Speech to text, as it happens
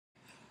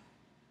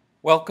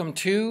Welcome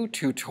to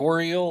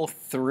tutorial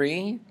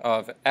 3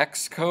 of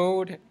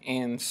Xcode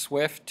in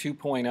Swift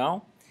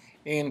 2.0.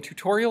 In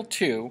tutorial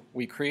 2,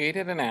 we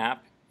created an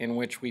app in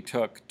which we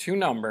took two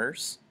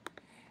numbers,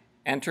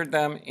 entered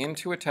them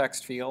into a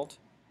text field,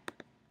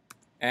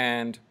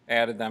 and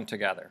added them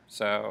together.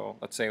 So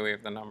let's say we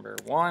have the number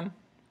 1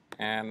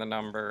 and the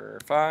number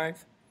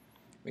 5.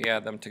 We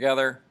add them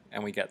together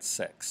and we get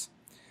 6.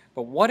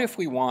 But what if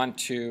we want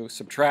to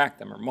subtract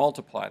them or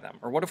multiply them?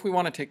 Or what if we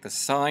want to take the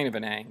sine of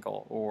an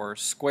angle or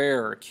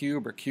square or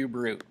cube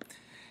root?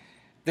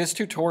 This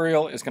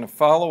tutorial is going to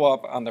follow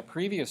up on the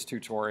previous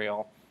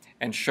tutorial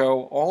and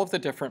show all of the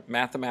different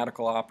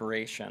mathematical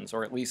operations,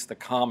 or at least the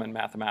common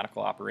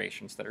mathematical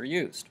operations that are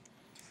used.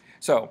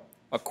 So,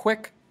 a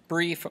quick,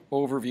 brief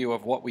overview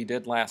of what we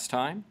did last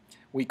time.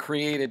 We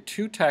created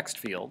two text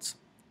fields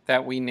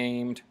that we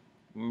named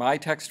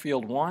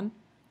myTextField1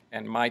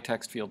 and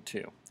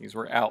myTextField2. These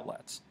were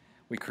outlets.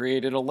 We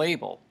created a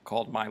label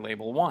called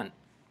myLabel1.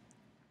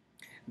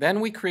 Then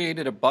we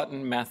created a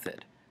button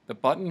method. The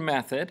button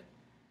method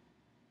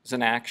is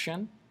an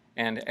action,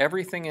 and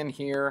everything in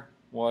here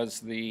was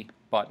the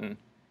button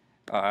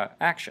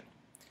action.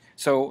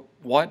 So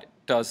what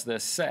does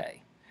this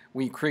say?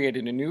 We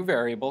created a new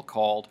variable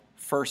called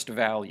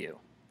firstValue.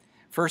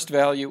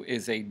 FirstValue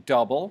is a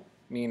double,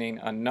 meaning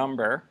a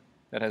number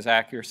that has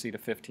accuracy to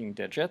 15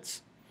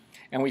 digits.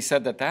 And we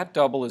said that that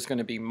double is going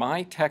to be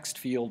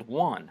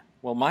myTextField1.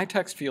 Well,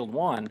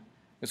 myTextField1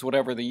 is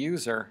whatever the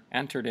user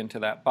entered into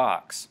that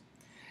box.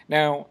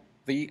 Now,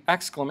 the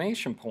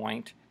exclamation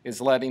point is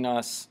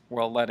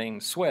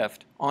letting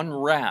Swift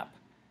unwrap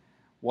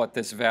what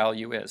this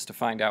value is to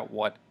find out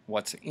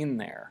what's in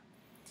there.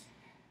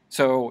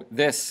 So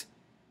this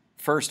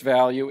first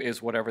value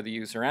is whatever the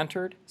user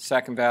entered.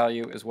 Second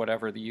value is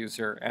whatever the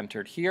user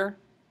entered here.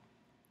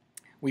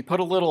 We put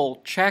a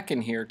little check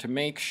in here to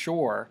make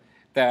sure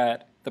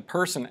that the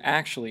person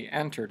actually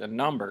entered a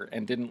number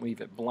and didn't leave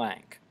it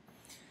blank.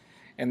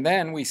 And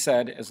then we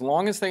said, as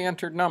long as they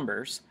entered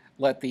numbers,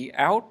 let the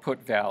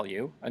output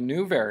value, a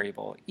new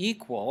variable,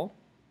 equal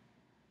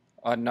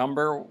a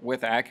number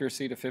with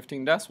accuracy to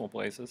 15 decimal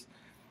places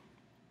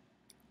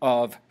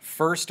of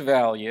first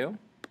value,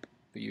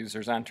 the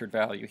user's entered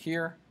value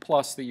here,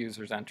 plus the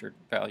user's entered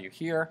value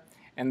here,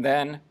 and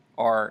then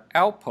our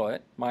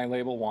output,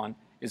 myLabel1,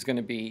 is going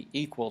to be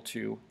equal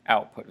to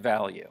output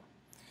value.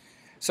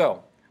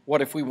 So,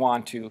 what if we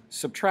want to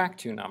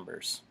subtract two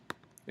numbers?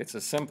 It's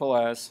as simple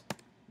as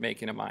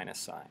making a minus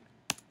sign.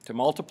 To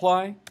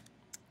multiply,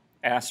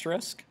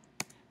 asterisk.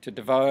 To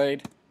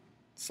divide,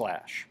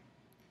 slash.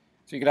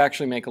 So you could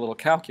actually make a little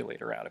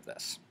calculator out of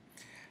this.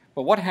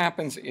 But what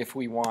happens if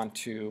we want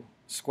to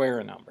square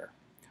a number?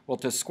 Well,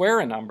 to square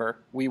a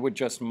number, we would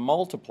just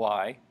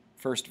multiply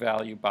first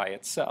value by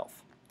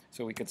itself.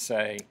 So we could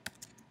say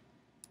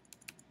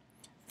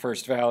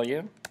first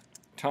value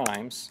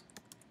times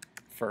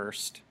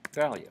first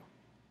value.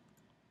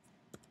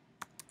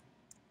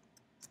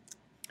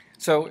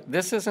 So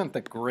this isn't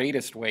the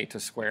greatest way to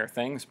square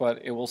things, but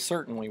it will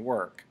certainly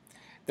work.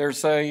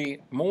 There's a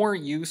more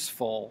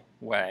useful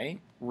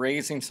way,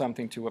 raising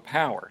something to a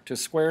power. To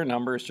square a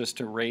number is just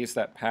to raise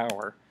that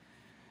power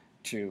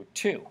to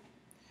 2.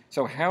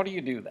 So how do you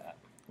do that?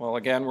 Well,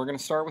 again, we're going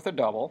to start with a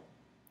double,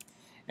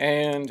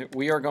 and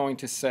we are going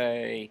to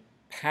say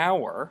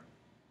power,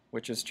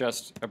 which is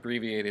just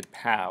abbreviated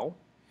POW,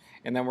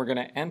 and then we're going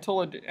to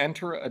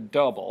enter a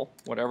double,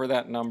 whatever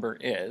that number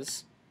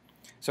is.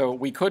 So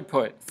we could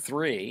put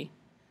 3,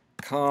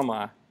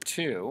 comma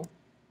 2,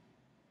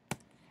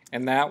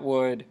 and that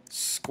would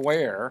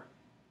square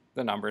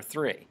the number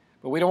 3.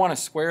 But we don't want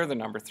to square the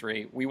number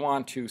 3. We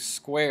want to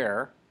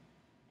square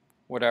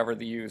whatever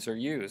the user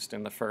used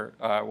in the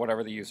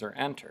whatever the user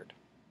entered.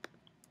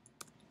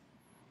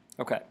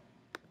 Okay.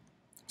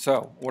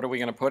 So what are we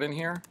going to put in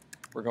here?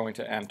 We're going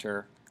to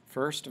enter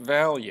first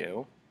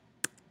value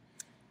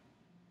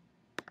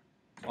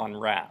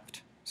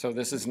unwrapped. So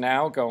this is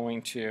now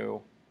going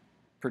to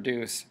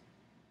produce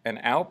an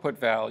output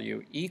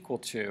value equal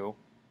to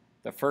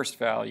the first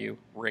value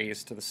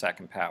raised to the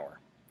second power.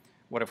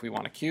 What if we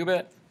want to cube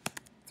it?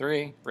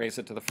 3, raise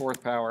it to the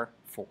fourth power,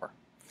 4.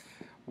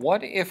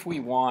 What if we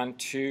want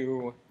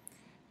to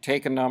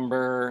take a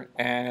number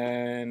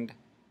and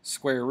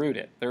square root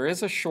it? There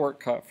is a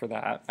shortcut for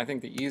that. I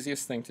think the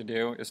easiest thing to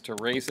do is to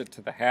raise it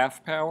to the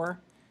half power,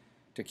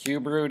 to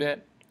cube root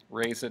it,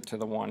 raise it to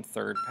the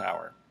 1/3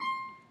 power.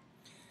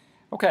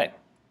 Okay.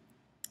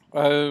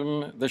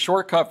 The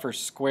shortcut for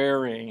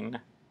squaring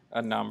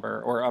a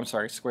number, or I'm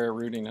sorry, square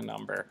rooting a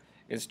number,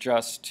 is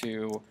just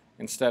to,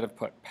 instead of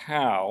put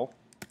POW,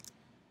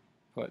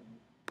 put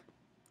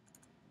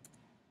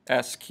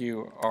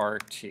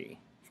SQRT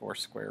for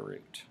square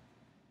root.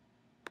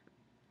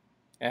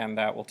 And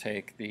that will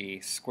take the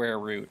square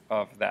root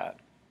of that,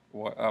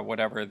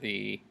 whatever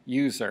the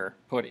user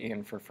put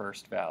in for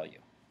first value.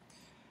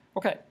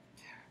 Okay,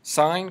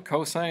 sine,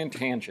 cosine,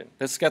 tangent.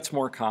 This gets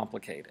more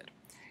complicated.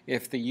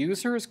 If the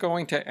user is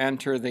going to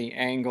enter the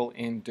angle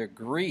in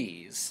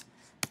degrees,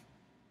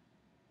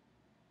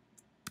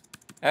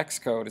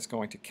 Xcode is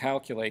going to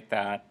calculate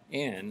that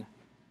in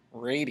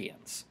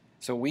radians.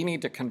 So we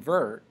need to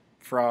convert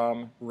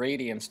from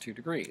radians to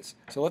degrees.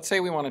 So let's say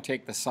we want to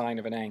take the sine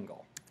of an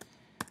angle.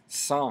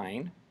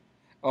 Sine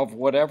of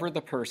whatever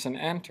the person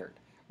entered.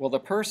 Well, the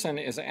person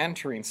is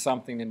entering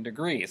something in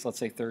degrees, let's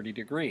say 30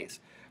 degrees,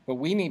 but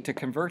we need to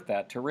convert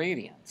that to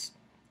radians.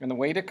 And the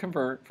way to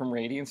convert from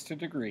radians to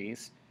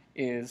degrees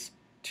is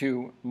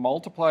to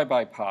multiply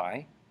by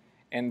pi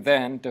and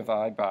then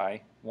divide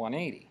by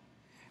 180.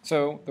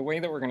 So the way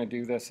that we're going to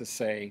do this is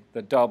say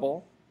the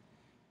double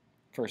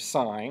for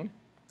sine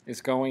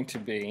is going to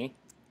be,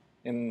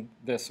 in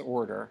this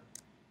order,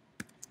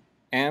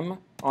 m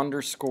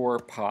underscore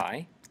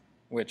pi,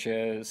 which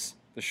is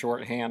the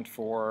shorthand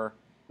for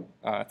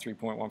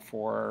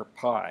 3.14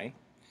 pi,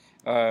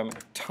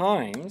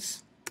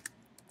 times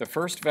the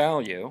first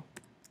value,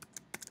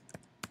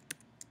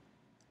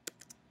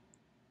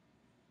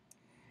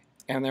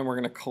 and then we're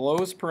going to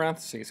close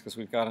parentheses because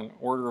we've got an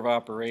order of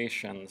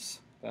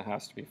operations that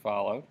has to be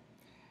followed,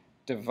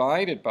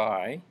 divided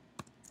by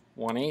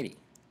 180.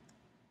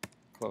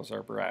 Close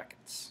our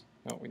brackets.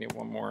 No, we need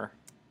one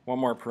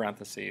more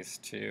parentheses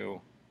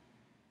to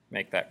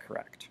make that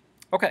correct.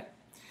 Okay.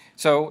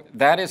 So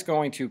that is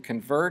going to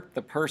convert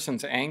the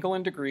person's angle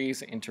in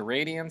degrees into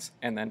radians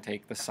and then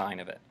take the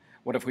sine of it.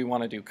 What if we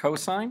want to do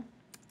cosine?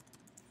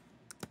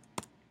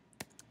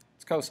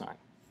 It's cosine.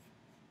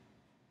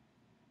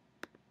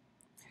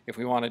 If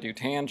we want to do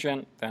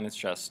tangent, then it's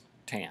just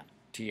tan,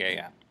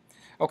 T-A-N.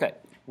 Okay,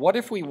 what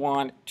if we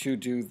want to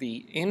do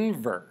the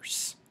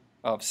inverse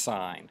of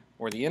sine,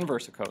 or the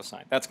inverse of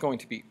cosine? That's going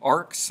to be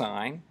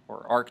arcsine,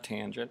 or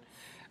arctangent.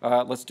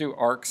 Let's do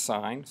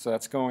arcsine. So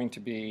that's going to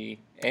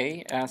be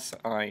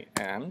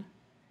A-S-I-N,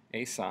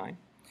 asine.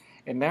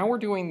 And now we're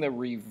doing the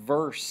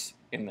reverse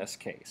in this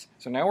case.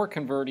 So now we're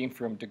converting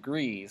from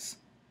degrees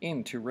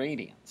into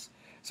radians.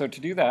 So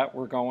to do that,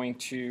 we're going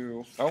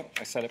to, oh,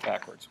 I said it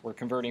backwards. We're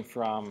converting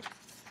from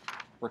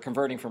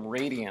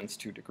radians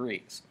to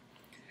degrees.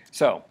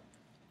 So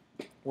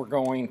we're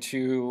going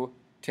to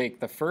take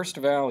the first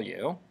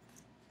value,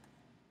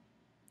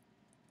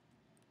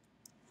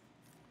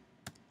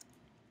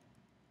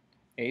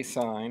 a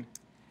sine,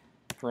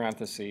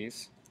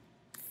 parentheses,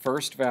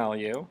 first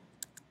value,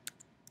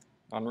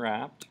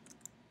 unwrapped,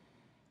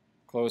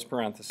 close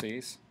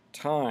parentheses,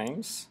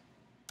 times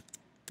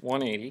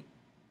 180,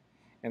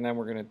 and then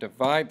we're going to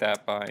divide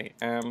that by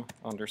m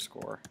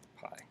underscore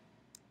pi.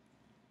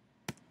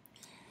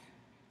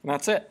 And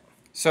that's it.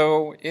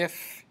 So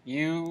if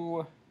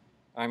you,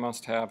 I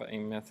must have a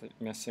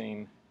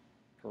missing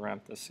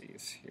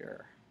parentheses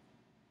here.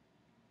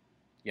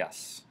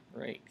 Yes,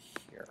 right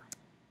here.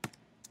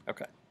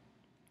 Okay,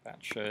 that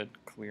should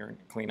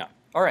clean up.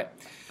 All right,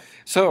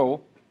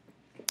 so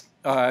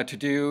to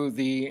do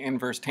the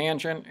inverse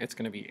tangent, it's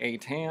going to be a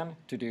tan.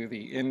 To do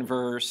the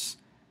inverse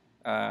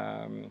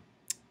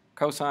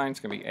cosine, it's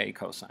going to be a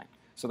cosine.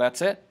 So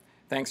that's it.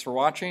 Thanks for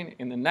watching.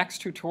 In the next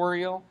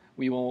tutorial,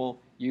 we will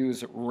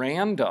use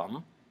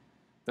random,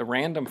 the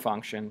random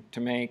function, to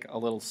make a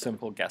little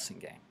simple guessing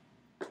game.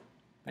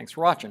 Thanks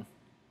for watching.